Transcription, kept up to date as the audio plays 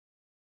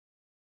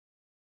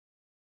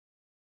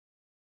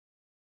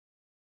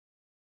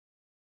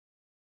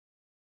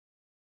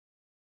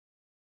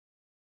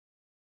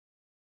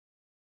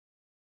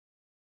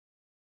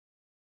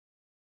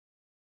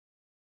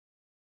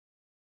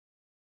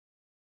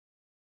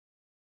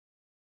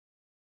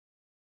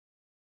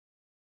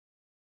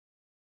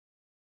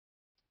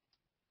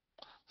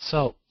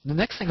So the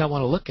next thing I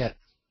want to look at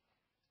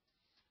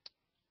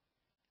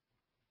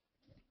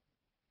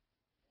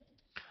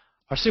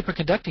are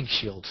superconducting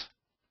shields.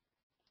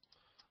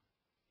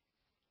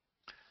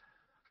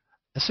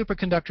 The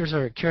superconductors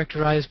are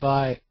characterized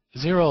by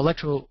zero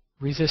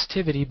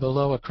electroresistivity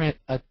below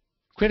a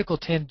critical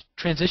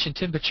transition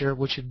temperature,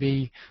 which would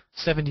be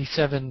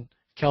 77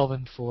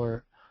 Kelvin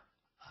for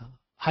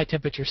high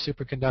temperature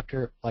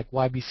superconductor like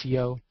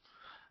YBCO.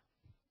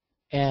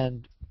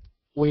 And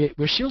we're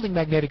shielding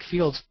magnetic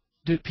fields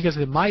because of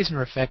the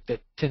Meissner effect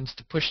that tends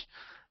to push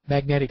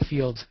magnetic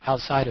fields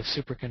outside of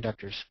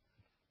superconductors.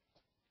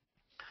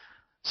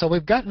 So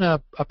we've gotten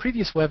a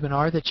previous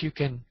webinar that you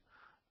can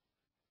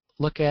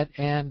look at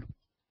and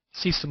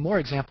see some more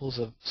examples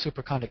of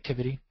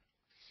superconductivity.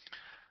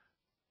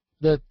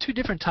 The two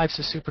different types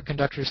of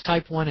superconductors,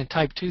 type 1 and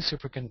type 2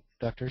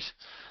 superconductors,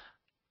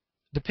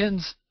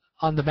 depends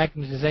on the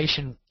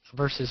magnetization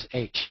versus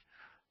H.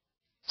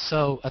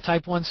 So a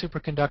type 1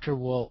 superconductor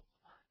will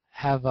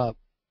have a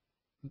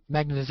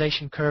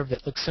magnetization curve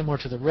that looks similar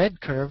to the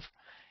red curve,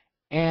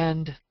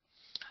 and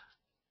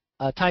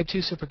a type 2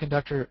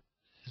 superconductor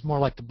is more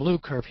like the blue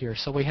curve here.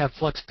 So we have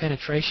flux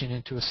penetration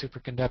into a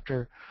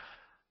superconductor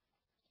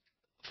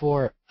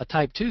for a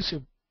type 2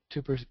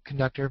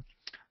 superconductor,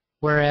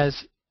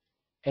 whereas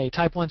a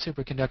type 1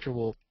 superconductor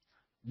will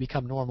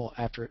become normal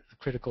after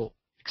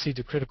exceeds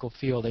a critical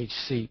field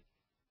HC.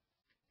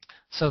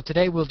 So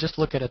today we'll just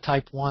look at a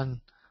type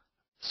 1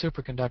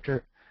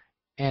 superconductor,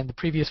 and the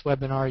previous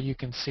webinar you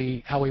can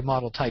see how we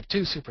model type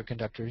 2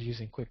 superconductors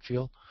using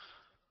QuickField.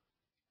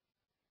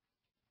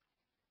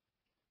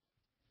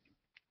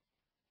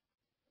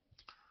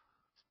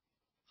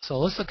 So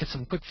let's look at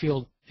some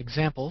QuickField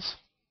examples.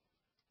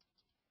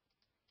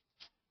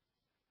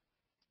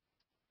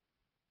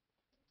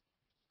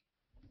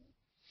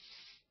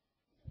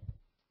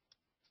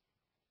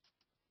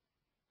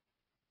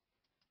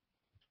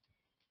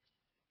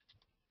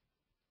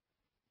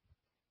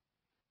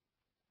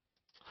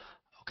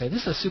 Okay,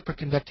 this is a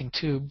superconducting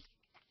tube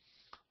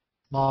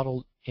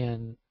modeled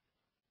in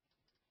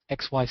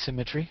XY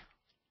symmetry.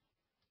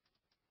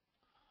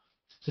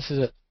 This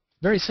is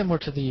very similar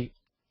to in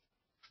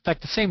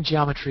fact, the same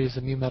geometry as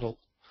the mumetal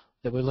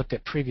that we looked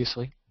at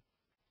previously.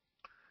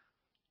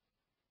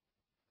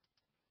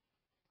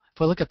 If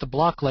we look at the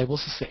block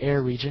labels, this is the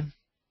air region.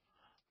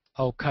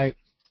 Okay.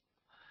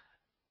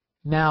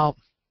 Now,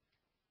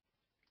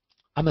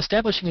 I'm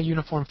establishing a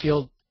uniform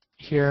field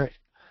here,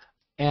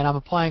 and I'm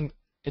applying,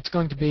 it's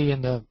going to be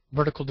in the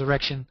vertical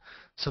direction.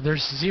 So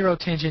there's zero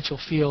tangential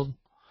field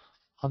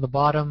on the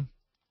bottom.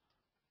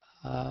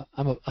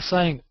 I'm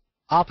assigning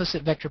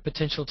opposite vector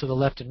potential to the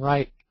left and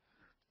right.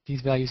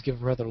 These values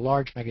give a rather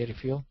large magnetic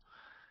field.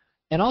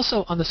 And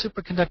also on the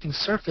superconducting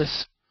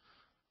surface,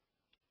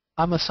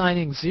 I'm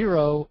assigning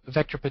zero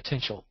vector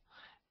potential.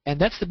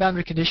 And that's the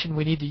boundary condition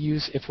we need to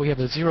use if we have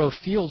a zero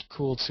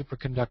field-cooled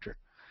superconductor.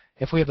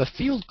 If we have a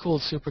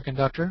field-cooled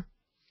superconductor,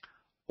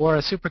 or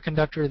a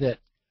superconductor that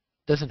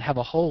doesn't have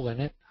a hole in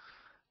it,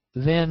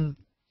 then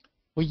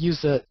we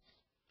use the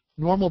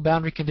normal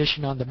boundary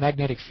condition on the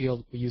magnetic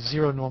field. We use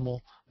zero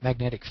normal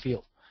magnetic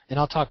field. And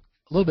I'll talk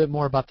a little bit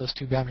more about those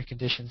two boundary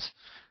conditions,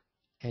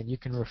 and you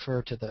can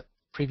refer to the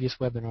previous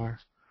webinar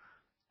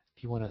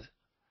if you want to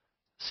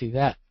see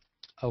that.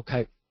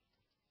 Okay.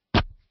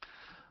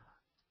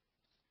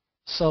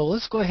 So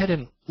let's go ahead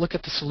and look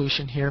at the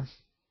solution here.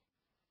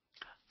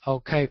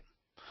 Okay.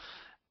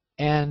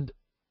 And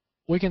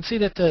we can see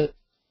that the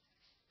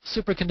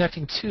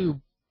superconducting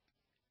tube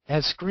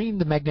has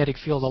screened the magnetic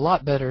field a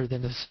lot better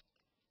than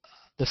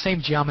the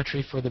same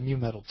geometry for the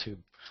mumetal tube.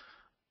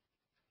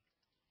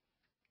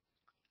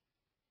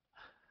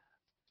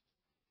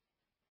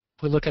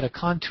 If we look at a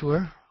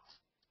contour,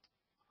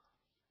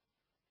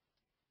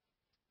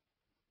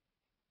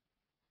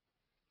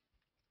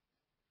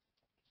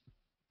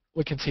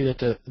 we can see that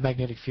the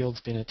magnetic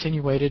field's been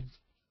attenuated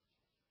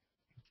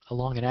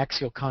along an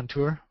axial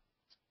contour.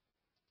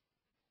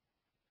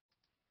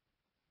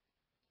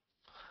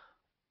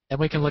 And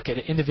we can look at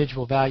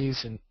individual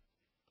values in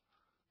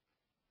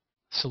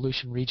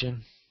solution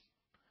region.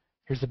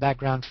 Here's the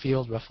background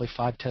field, roughly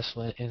 5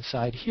 Tesla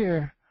inside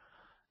here.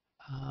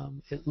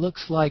 It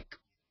looks like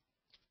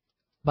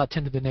about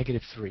 10 to the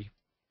negative 3.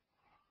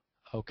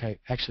 Okay,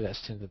 actually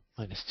that's 10 to the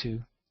minus 2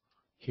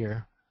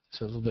 here,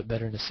 so a little bit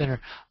better in the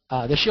center.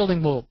 The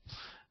shielding will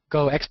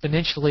go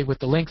exponentially with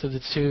the length of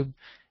the tube,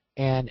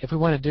 and if we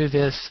want to do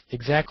this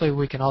exactly,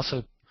 we can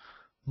also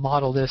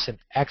model this in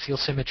axial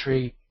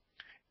symmetry,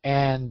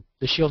 and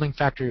the shielding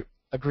factor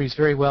agrees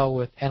very well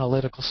with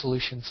analytical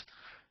solutions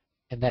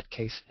in that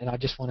case. And I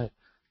just want to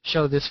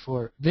show this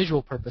for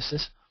visual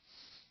purposes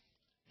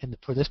and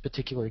for this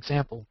particular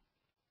example.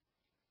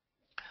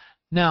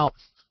 Now,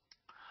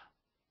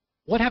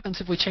 what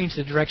happens if we change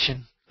the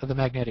direction of the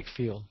magnetic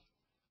field?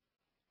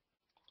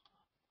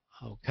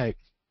 Okay,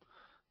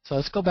 so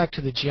let's go back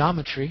to the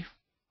geometry,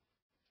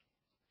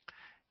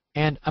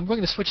 and I'm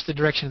going to switch the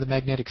direction of the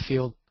magnetic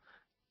field,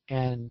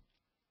 and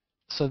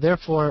so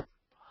therefore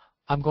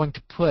I'm going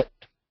to put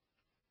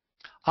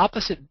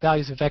opposite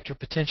values of vector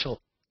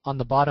potential on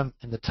the bottom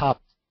and the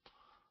top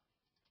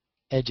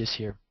edges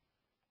here.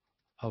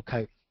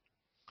 Okay.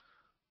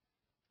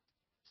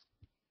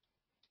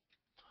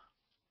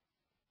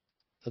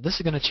 So this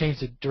is going to change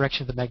the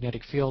direction of the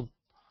magnetic field.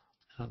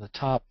 On the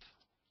top,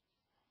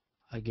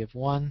 I give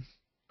 1.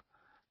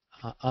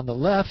 On the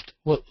left,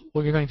 well,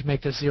 you're going to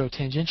make this 0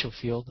 tangential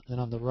field, and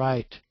on the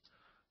right,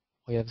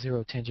 we have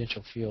 0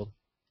 tangential field.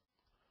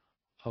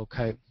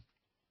 Okay.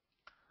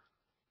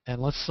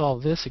 And let's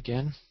solve this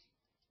again.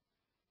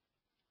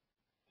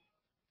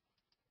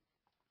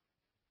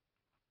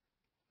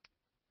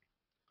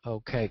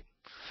 Okay.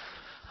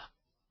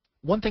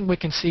 One thing we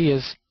can see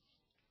is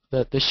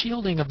that the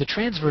shielding of the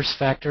transverse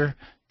factor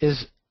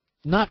is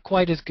not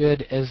quite as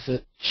good as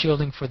the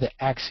shielding for the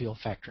axial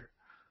factor.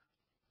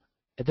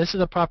 This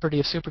is a property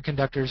of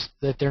superconductors,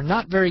 that they're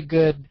not very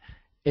good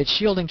at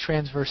shielding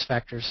transverse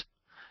factors,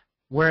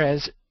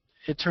 whereas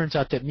it turns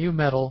out that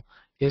mumetal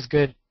is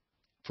good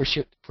for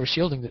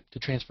shielding the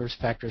transverse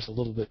factors a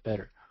little bit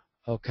better.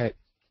 Okay.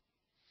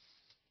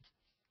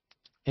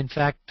 In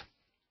fact,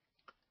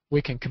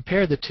 we can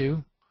compare the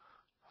two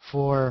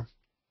for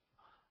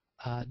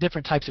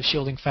different types of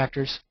shielding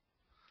factors.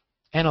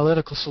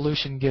 Analytical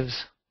solution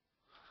gives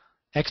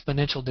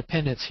exponential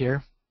dependence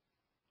here.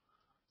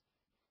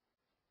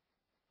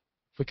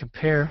 If we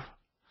compare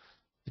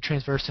the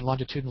transverse and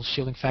longitudinal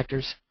shielding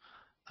factors,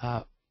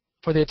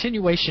 for the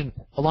attenuation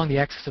along the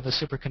axis of a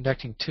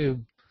superconducting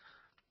tube,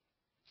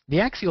 the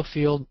axial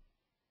field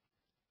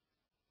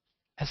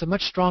has a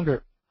much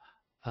stronger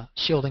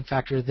shielding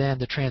factor than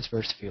the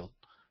transverse field.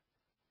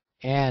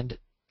 And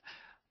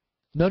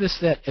notice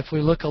that if we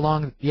look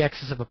along the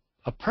axis of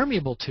a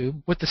permeable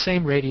tube with the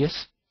same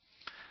radius,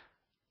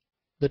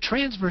 the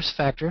transverse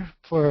factor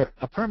for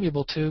a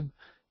permeable tube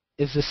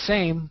is the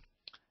same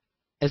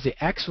as the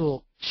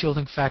axial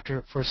shielding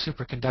factor for a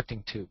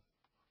superconducting tube.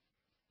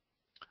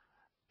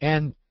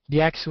 And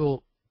the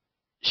axial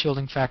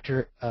shielding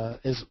factor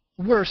is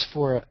worse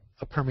for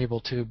a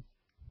permeable tube.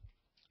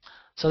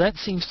 So that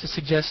seems to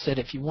suggest that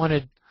if you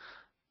wanted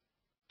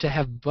to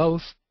have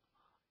both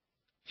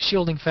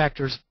shielding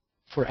factors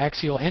for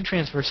axial and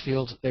transverse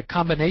fields, the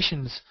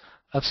combinations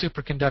of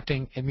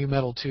superconducting and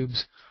mumetal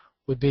tubes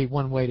would be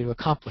one way to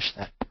accomplish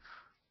that.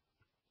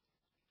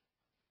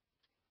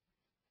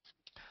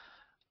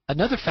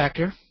 Another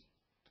factor,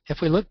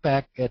 if we look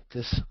back at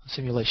this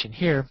simulation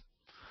here,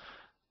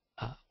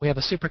 we have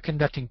a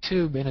superconducting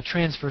tube in a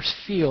transverse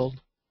field.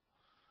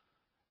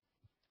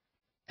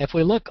 If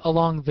we look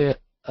along the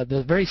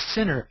very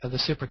center of the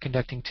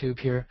superconducting tube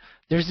here,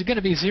 there's going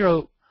to be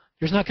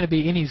there's not going to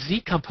be any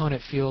Z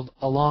component field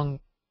along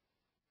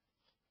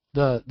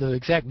the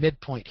exact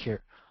midpoint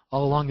here.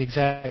 All along the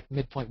exact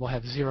midpoint we'll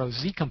have 0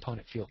 Z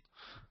component field.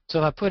 So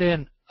if I put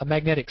in a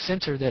magnetic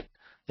sensor that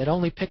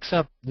only picks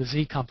up the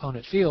Z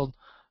component field,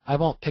 I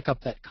won't pick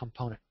up that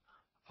component.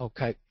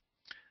 Okay.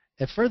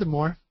 And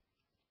furthermore,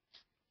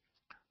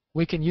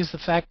 we can use the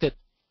fact that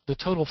the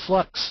total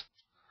flux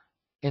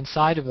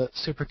inside of a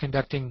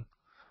superconducting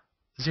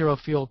zero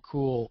field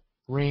cool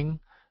ring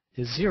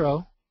is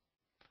 0,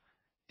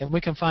 and we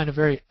can find a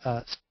very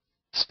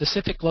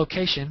specific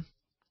location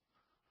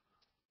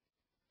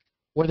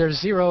where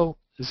there's 0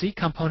 Z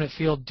component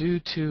field due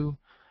to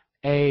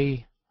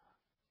a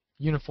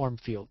uniform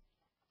field.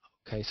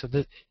 Okay, so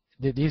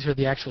these are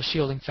the actual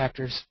shielding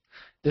factors.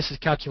 This is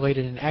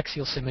calculated in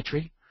axial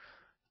symmetry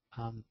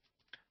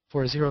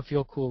for a zero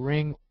field cool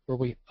ring, where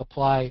we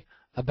apply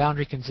a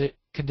boundary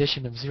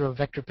condition of 0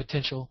 vector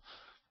potential,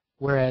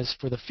 whereas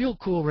for the field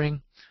cool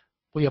ring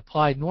we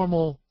apply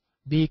normal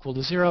B equal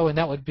to 0, and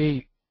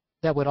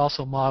that would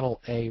also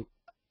model a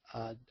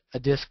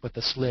disk with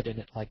a slit in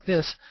it like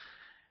this.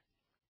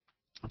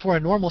 For a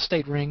normal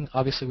state ring,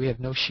 obviously we have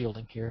no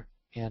shielding here,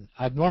 and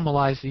I've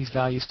normalized these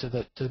values to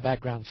the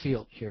background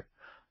field here.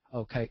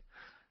 Okay,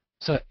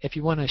 so if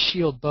you want to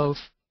shield both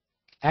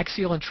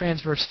axial and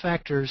transverse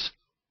factors,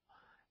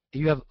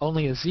 you have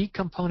only a Z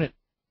component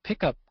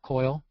pickup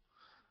coil,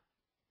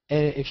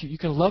 and if you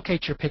can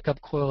locate your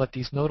pickup coil at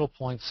these nodal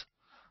points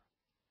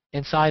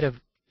inside of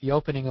the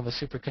opening of a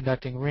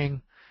superconducting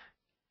ring,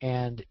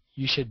 and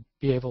you should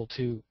be able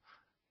to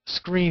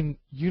screen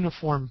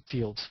uniform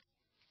fields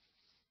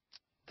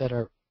that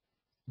are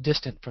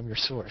distant from your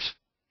source.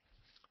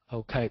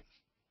 Okay.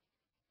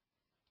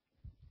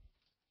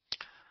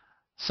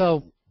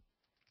 So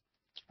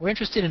we're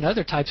interested in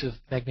other types of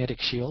magnetic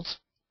shields,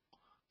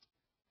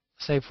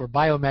 say for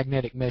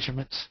biomagnetic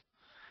measurements,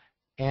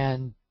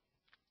 and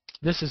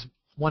this is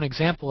one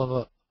example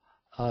of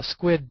a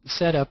squid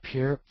setup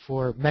here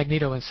for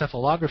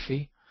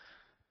magnetoencephalography,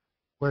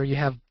 where you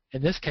have,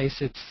 in this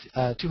case, it's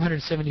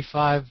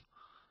 275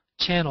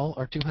 channel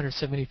or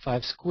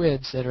 275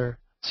 squids that are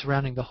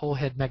surrounding the whole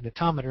head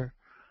magnetometer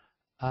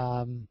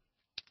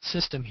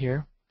system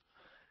here,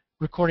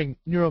 recording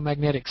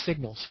neuromagnetic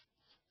signals.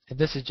 And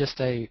this is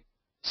just a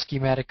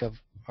schematic of,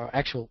 or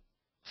actual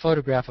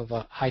photograph of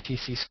a high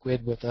TC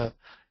squid with a,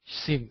 you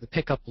see the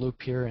pickup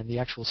loop here, and the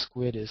actual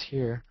squid is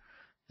here.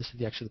 This is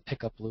the actual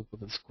pickup loop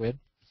of the squid.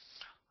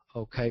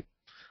 Okay.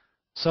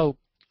 So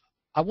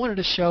I wanted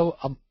to show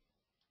a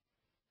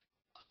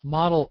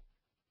model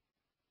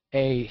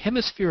a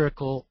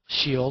hemispherical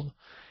shield.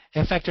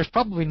 In fact, there's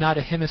probably not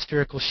a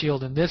hemispherical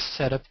shield in this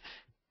setup.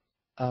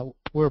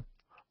 We're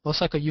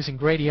most likely using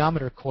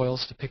gradiometer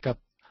coils to pick up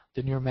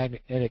the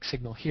neuromagnetic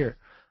signal here.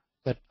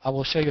 But I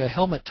will show you a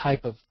helmet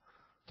type of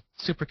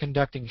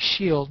superconducting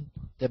shield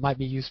that might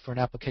be used for an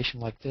application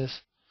like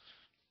this.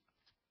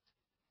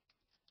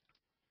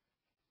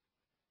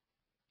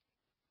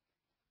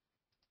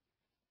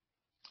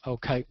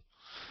 Okay.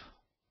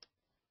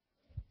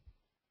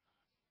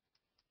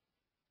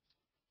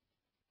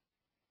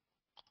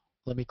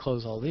 Let me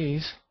close all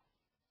these.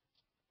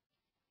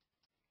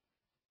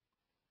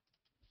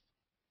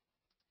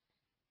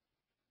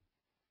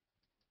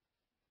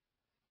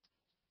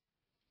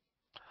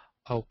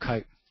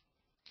 Okay.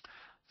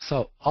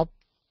 So I'll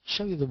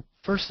show you the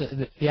first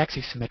the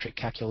axisymmetric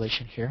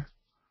calculation here.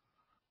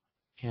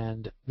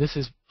 And this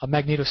is a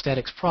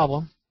magnetostatics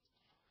problem.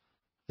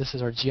 This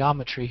is our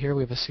geometry here.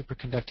 We have a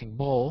superconducting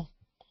bowl.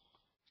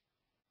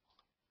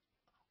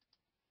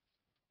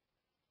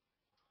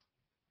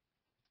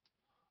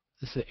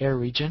 This is the air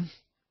region.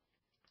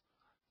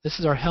 This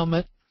is our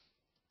helmet.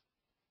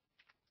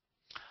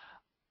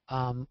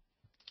 The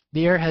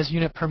air has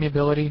unit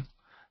permeability.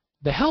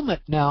 The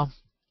helmet now,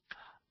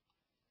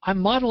 I'm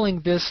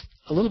modeling this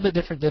a little bit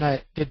different than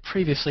I did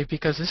previously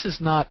because this is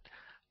not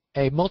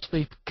a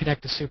multiply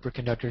connected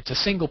superconductor. It's a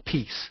single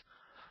piece.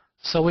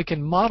 So we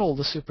can model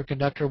the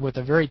superconductor with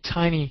a very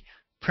tiny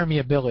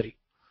permeability.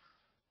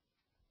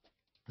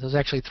 There's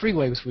actually three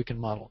ways we can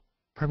model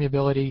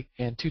permeability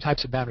and two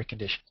types of boundary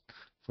conditions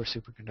for a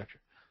superconductor.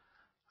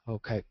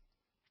 Okay.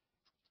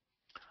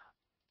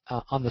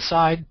 On the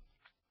side,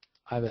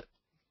 I've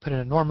put an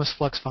enormous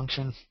flux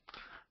function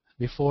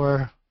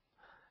before,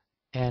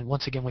 and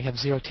once again we have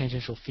zero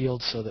tangential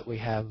field so that we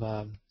have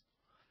a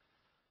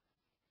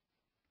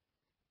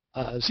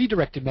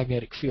z-directed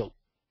magnetic field.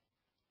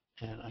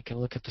 And I can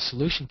look at the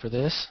solution for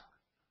this,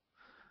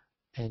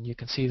 and you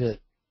can see that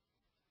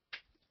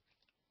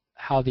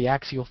how the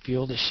axial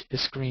field is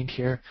screened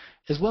here,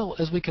 as well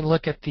as we can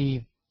look at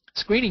the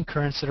screening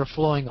currents that are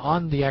flowing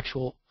on the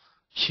actual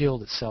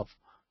shield itself.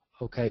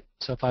 Okay,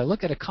 so if I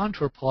look at a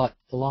contour plot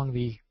along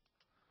the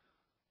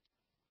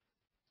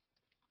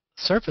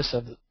surface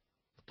of the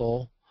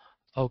bowl,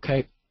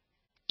 okay,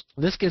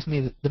 this gives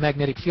me the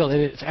magnetic field.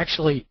 It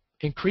actually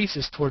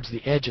increases towards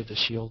the edge of the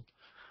shield.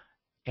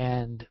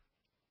 And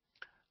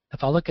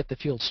if I look at the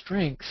field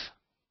strength,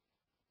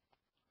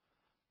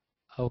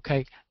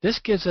 okay, this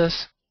gives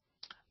us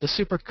the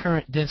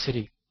supercurrent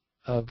density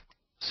of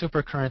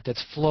supercurrent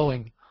that's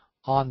flowing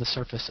on the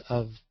surface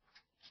of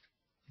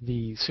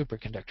the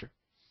superconductor.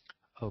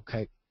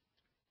 Okay.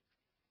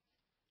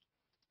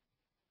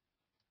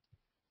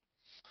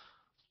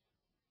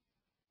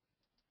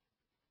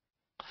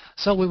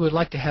 So we would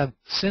like to have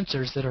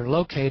sensors that are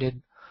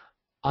located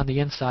on the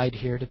inside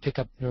here to pick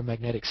up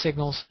neuromagnetic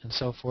signals and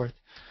so forth.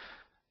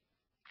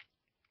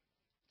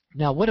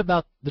 Now, what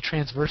about the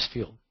transverse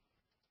field?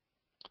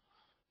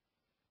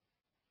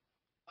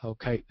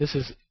 Okay, this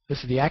is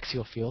the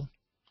axial field.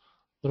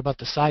 What about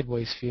the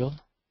sideways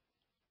field?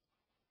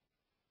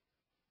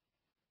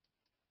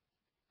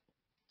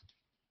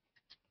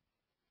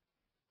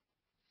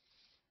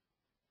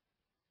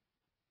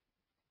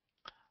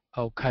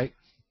 Okay.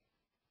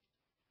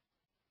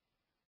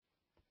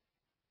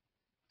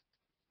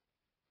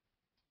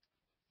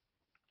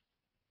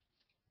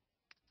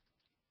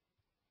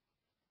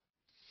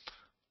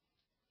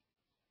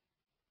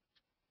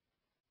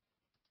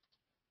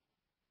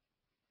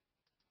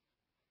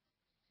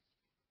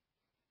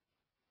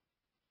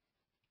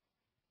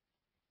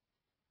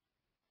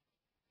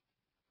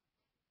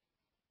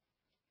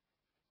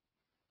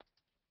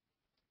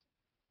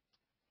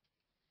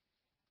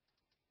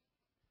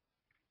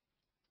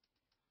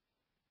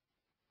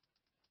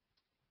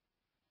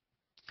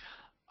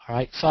 All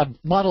right, so I've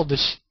modeled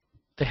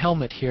the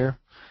helmet here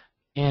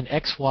in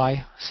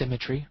XY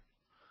symmetry.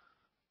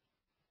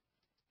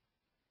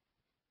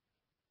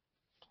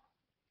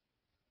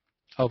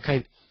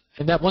 Okay,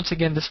 and that once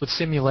again, this would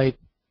simulate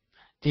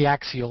the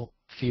axial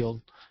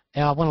field.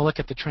 And I want to look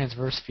at the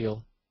transverse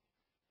field.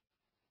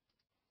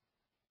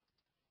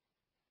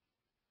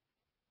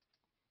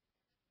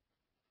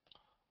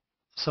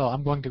 So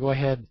I'm going to go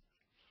ahead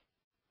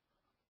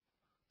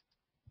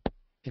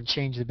and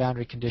change the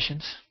boundary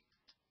conditions.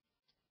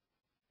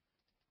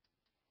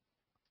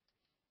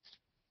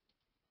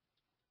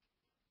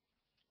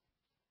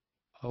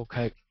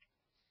 Okay.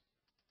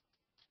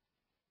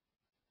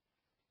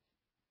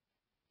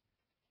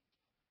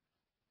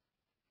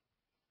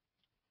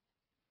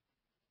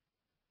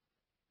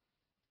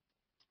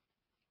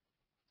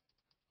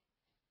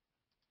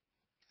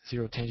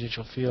 Zero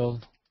tangential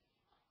field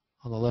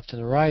on the left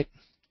and the right.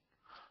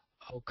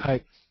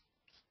 Okay.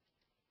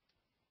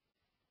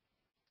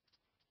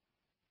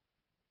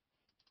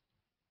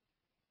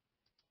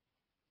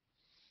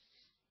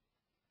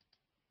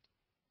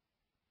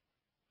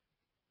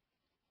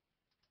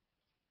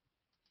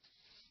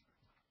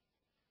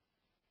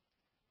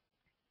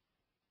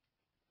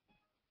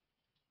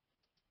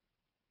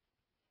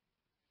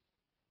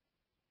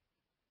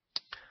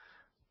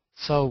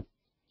 So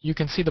you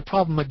can see the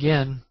problem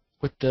again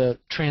with the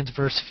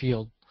transverse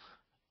field.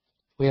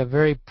 We have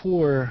very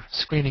poor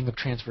screening of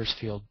transverse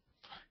field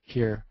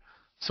here.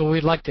 So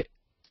we'd like to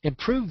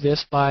improve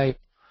this by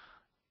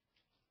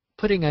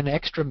putting an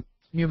extra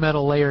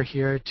mumetal layer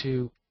here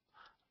to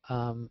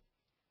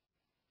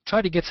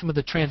try to get some of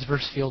the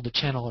transverse field to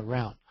channel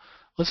around.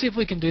 Let's see if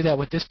we can do that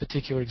with this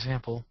particular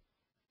example.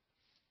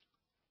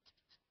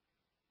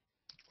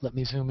 Let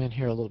me zoom in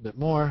here a little bit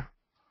more.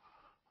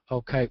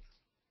 Okay.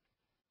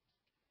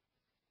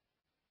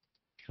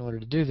 In order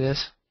to do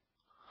this,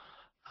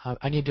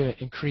 I need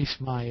to increase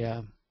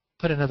my,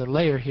 put another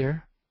layer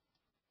here.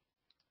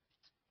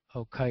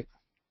 Okay.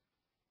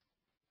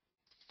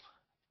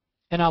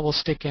 And I will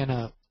stick in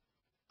a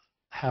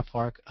half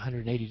arc,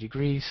 180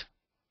 degrees.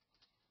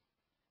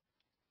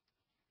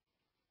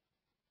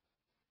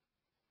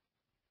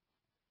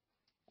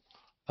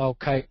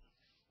 Okay.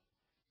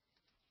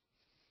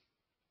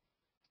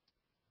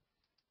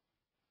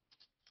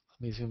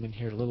 Let me zoom in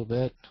here a little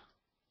bit.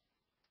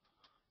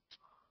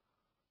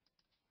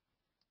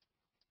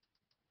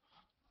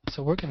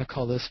 So we're going to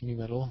call this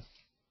mumetal.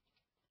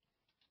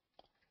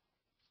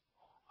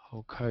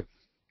 Okay.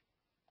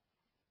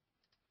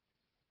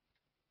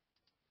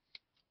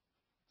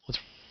 Let's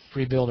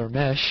rebuild our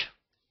mesh.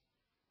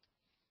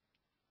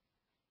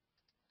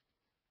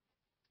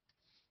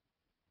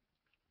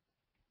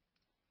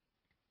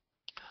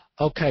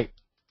 Okay.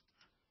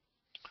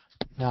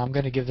 Now I'm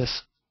going to give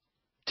this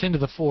 10 to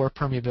the 4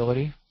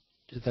 permeability.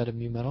 Is that a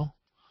mumetal?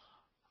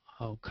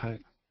 Okay.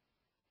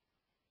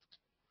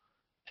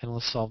 And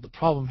let's solve the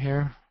problem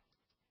here.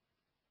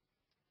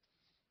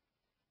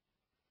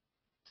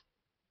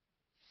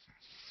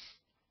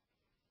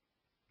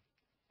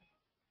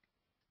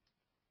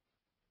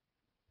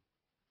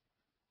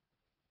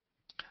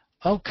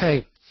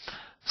 Okay.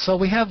 So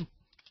we have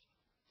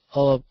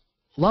a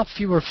lot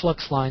fewer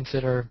flux lines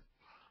that are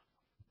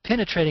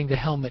penetrating the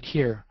helmet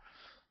here.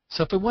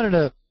 So if we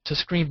wanted to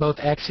screen both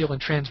axial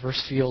and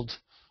transverse fields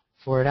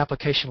for an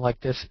application like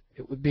this,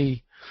 it would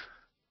be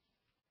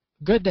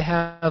good to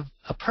have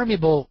a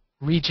permeable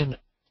region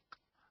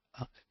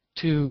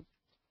to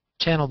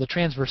channel the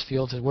transverse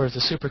fields, whereas the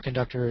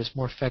superconductor is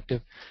more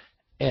effective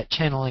at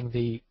channeling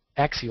the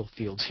axial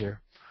fields here.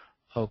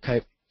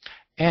 Okay.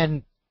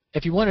 And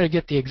if you wanted to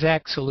get the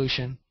exact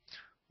solution,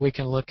 we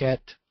can look at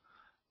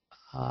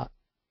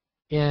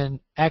in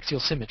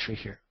axial symmetry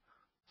here.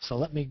 So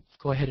let me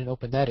go ahead and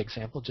open that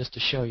example just to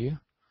show you.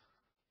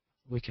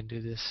 We can do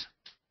this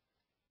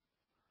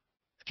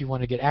if you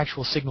want to get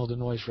actual signal to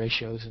noise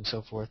ratios and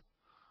so forth.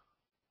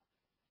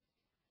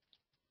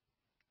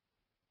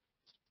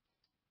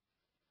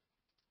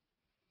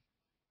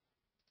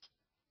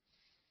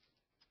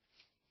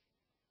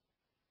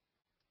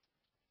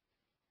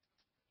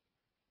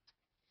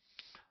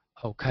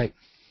 Okay.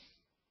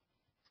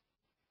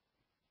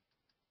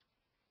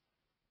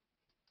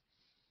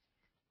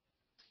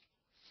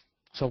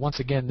 So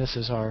once again, this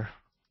is our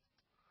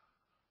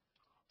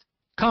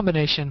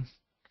combination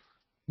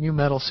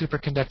mumetal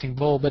superconducting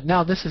bowl, but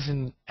now this is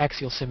in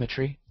axial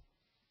symmetry.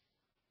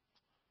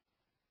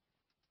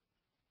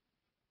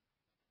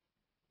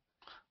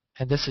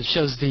 And this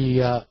shows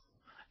the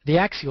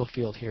axial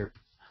field here.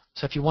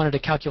 So if you wanted to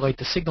calculate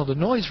the signal to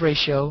noise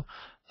ratio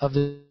of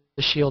the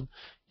shield,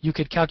 you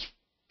could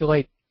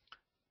calculate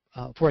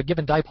for a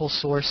given dipole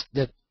source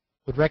that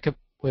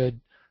would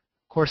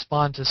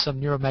correspond to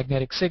some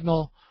neuromagnetic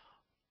signal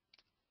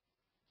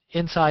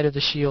inside of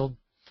the shield.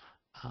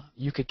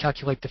 You could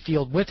calculate the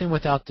field with and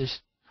without the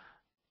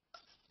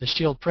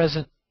shield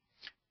present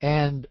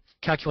and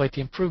calculate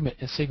the improvement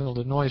in signal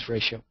to noise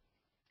ratio.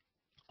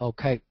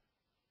 Okay.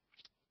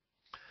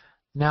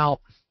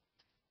 Now,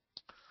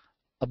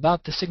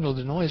 about the signal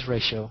to noise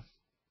ratio.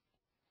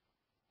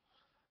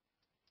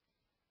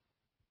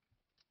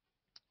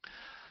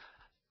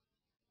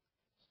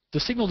 The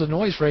signal to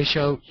noise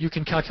ratio you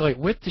can calculate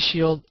with the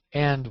shield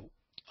and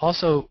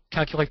also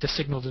calculate the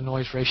signal to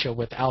noise ratio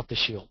without the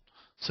shield.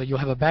 So you'll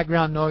have a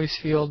background noise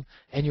field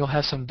and you'll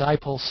have some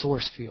dipole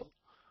source field.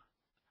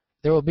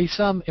 There will be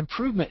some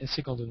improvement in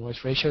signal to noise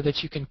ratio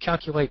that you can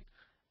calculate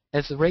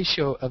as the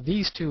ratio of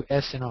these two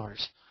S and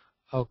R's.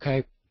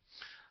 Okay.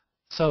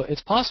 So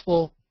it's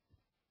possible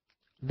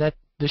that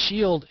the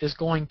shield is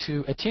going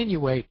to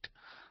attenuate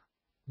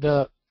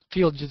the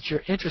field that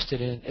you're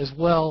interested in as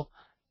well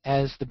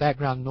as the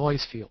background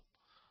noise field.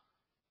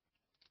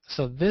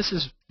 So this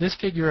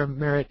figure of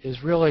merit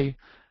is really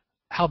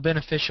how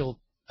beneficial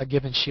a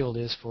given shield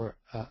is for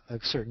a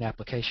certain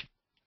application.